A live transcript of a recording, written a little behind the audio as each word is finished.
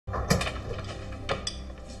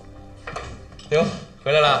哟，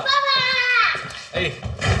回来了。爸爸。哎，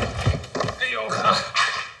哎呦呵，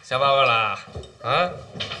想爸爸了啊？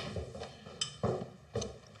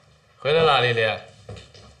回来了，丽丽。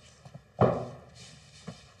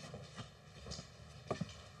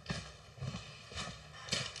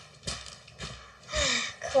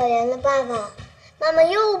可怜的爸爸，妈妈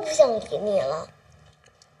又不想理你了。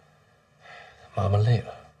妈妈累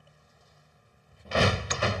了。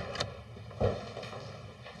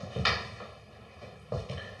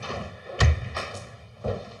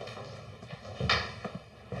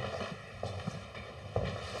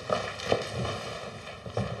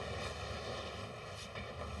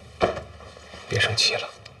别生气了，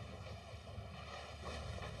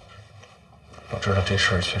我知道这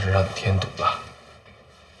事儿确实让你添堵了，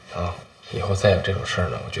啊，以后再有这种事儿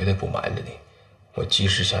呢，我绝对不瞒着你，我及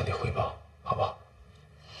时向你汇报，好不好？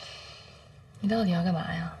你到底要干嘛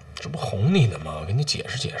呀？这不哄你呢吗？我给你解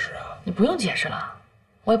释解释啊。你不用解释了，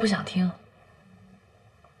我也不想听。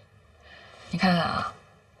你看看啊，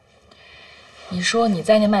你说你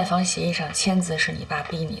在那卖房协议上签字是你爸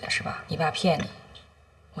逼你的，是吧？你爸骗你，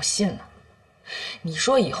我信了。你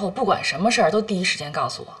说以后不管什么事儿都第一时间告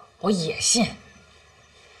诉我，我也信。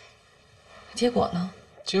结果呢？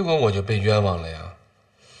结果我就被冤枉了呀。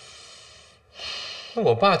那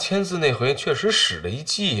我爸签字那回确实使了一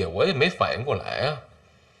计呀，我也没反应过来啊。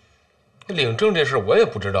那领证这事我也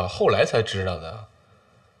不知道，后来才知道的。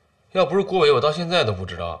要不是郭伟，我到现在都不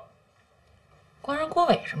知道。关人郭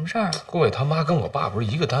伟什么事儿啊？郭伟他妈跟我爸不是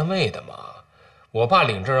一个单位的吗？我爸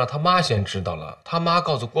领证让他妈先知道了，他妈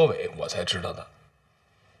告诉郭伟，我才知道的。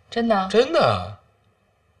真的？真的。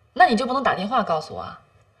那你就不能打电话告诉我啊？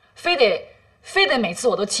非得每次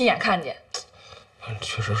我都亲眼看见？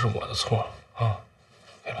确实是我的错啊！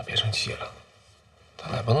别了，别生气了，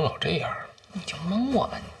咱俩不能老这样。你就蒙我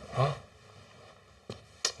吧你！啊！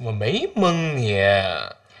我没蒙你。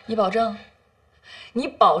你保证？你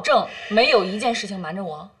保证没有一件事情瞒着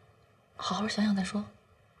我？好好想想再说。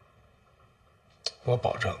我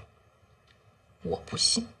保证。我不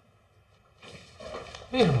信。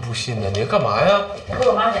为什么不信呢？你干嘛呀？我回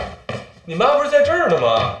我妈家。你妈不是在这儿呢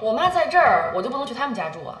吗？我妈在这儿，我就不能去他们家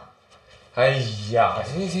住啊？哎呀，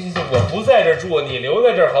行行行行，我不在这儿住，你留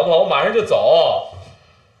在这儿好不好？我马上就走。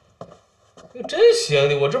真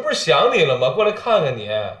行，我这不是想你了吗？过来看看你。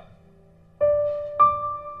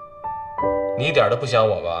你一点都不想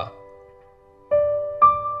我吧？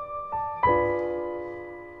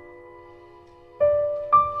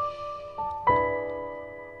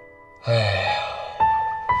哎呀，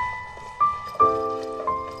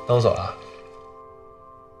那我走了。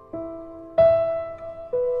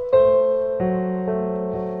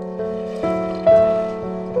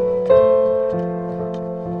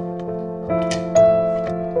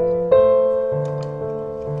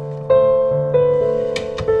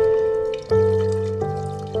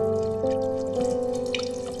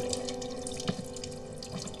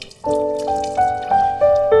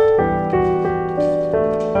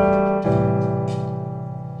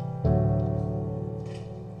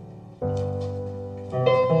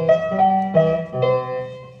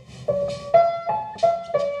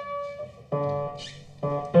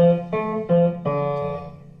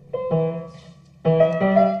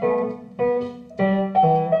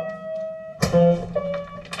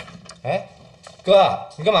哥，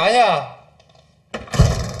你干嘛去啊？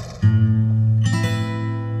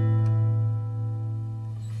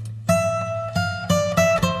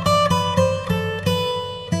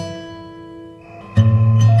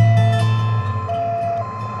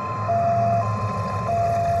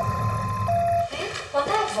王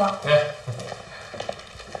大夫。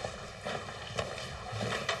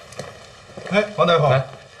哎，王大夫，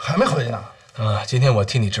还没回去呢。啊，今天我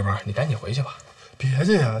替你值班，你赶紧回去吧。别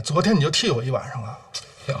介呀，昨天你就替我一晚上了。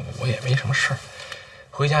要不我也没什么事儿，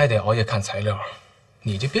回家也得熬夜看材料，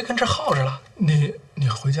你就别跟这耗着了。你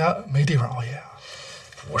回家没地方熬夜啊？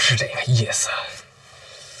不是这个意思，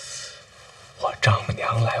我丈母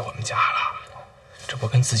娘来我们家了，这不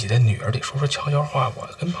跟自己的女儿得说说悄悄话，我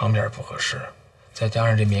跟旁边不合适，再加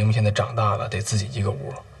上这明明现在长大了，得自己一个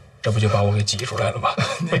屋，这不就把我给挤出来了吗？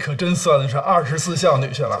你可真算得上24孝女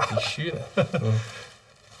婿了。必须的。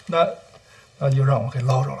那你就让我给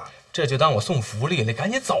捞着了。这就当我送福利了，赶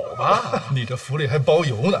紧走吧。你这福利还包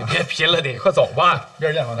邮呢。你别拼了你，快走吧。明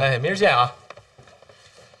儿见，王大夫。哎，明儿见啊。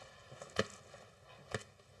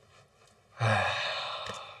哎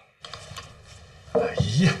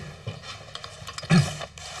呀，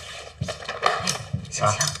小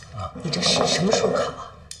强啊，你这试什么时候考啊？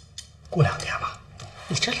过2天吧。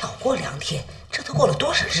你这老过2天，这都过了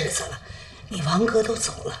多少日子了？你王哥都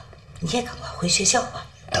走了，你也赶快回学校吧。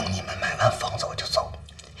等你们买完房子我就走。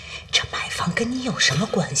这买房跟你有什么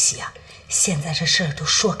关系啊？现在这事儿都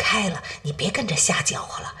说开了，你别跟着瞎搅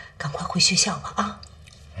和了，赶快回学校吧啊！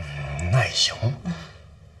那也行。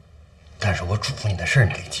但是我嘱咐你的事儿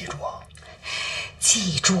你得记住啊。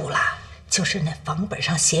记住了，就是那房本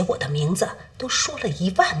上写我的名字，都说了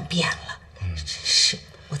10000遍了。真是，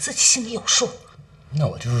我自己心里有数。那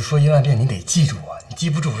我就是说10000遍，你得记住啊！你记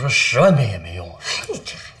不住，说10万遍也没用啊。你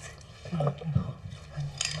这孩子，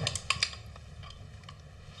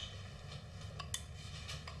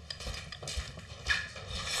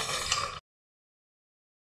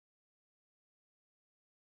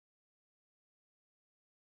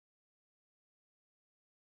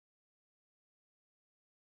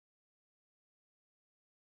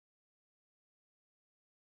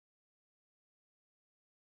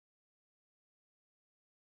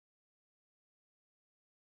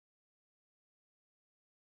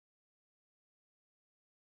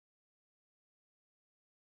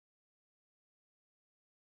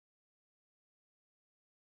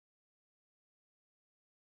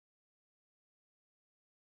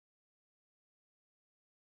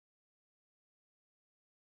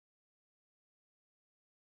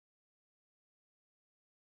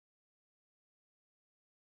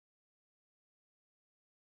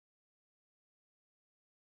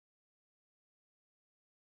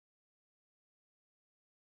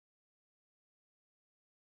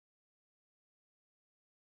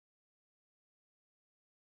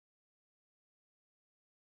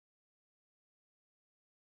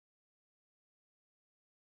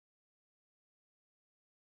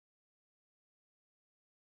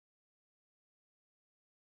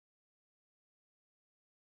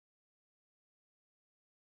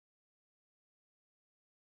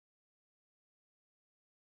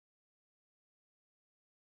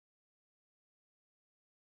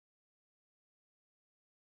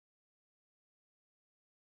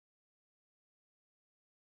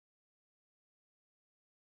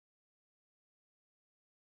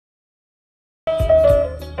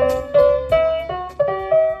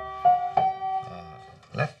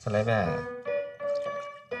来，再来一遍。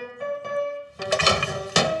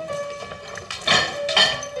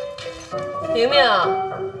明明，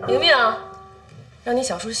明明，让你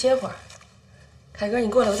小叔歇会儿。凯哥，你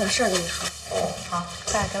过来，我有点事儿跟你说。好，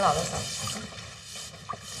爸跟姥姥走。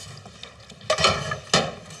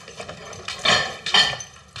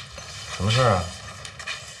什么事啊？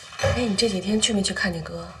哎，你这几天去没去看见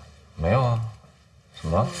哥？没有啊。怎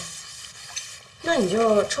么了？那你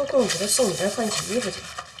就抽空给他送你这换洗衣服去。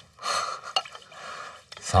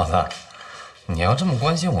嫂子，你要这么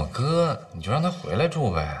关心我哥，你就让他回来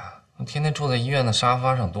住呗。天天住在医院的沙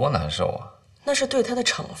发上多难受啊！那是对他的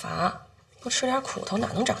惩罚，不吃点苦头哪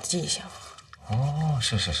能长记性？哦，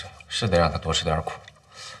是得让他多吃点苦，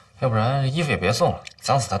要不然衣服也别送了，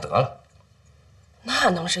脏死他得了。那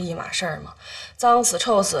能是一码事儿吗？脏死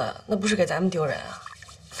臭死，那不是给咱们丢人啊？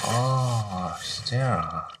哦，是这样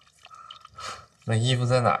啊。那衣服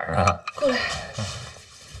在哪儿啊？过来。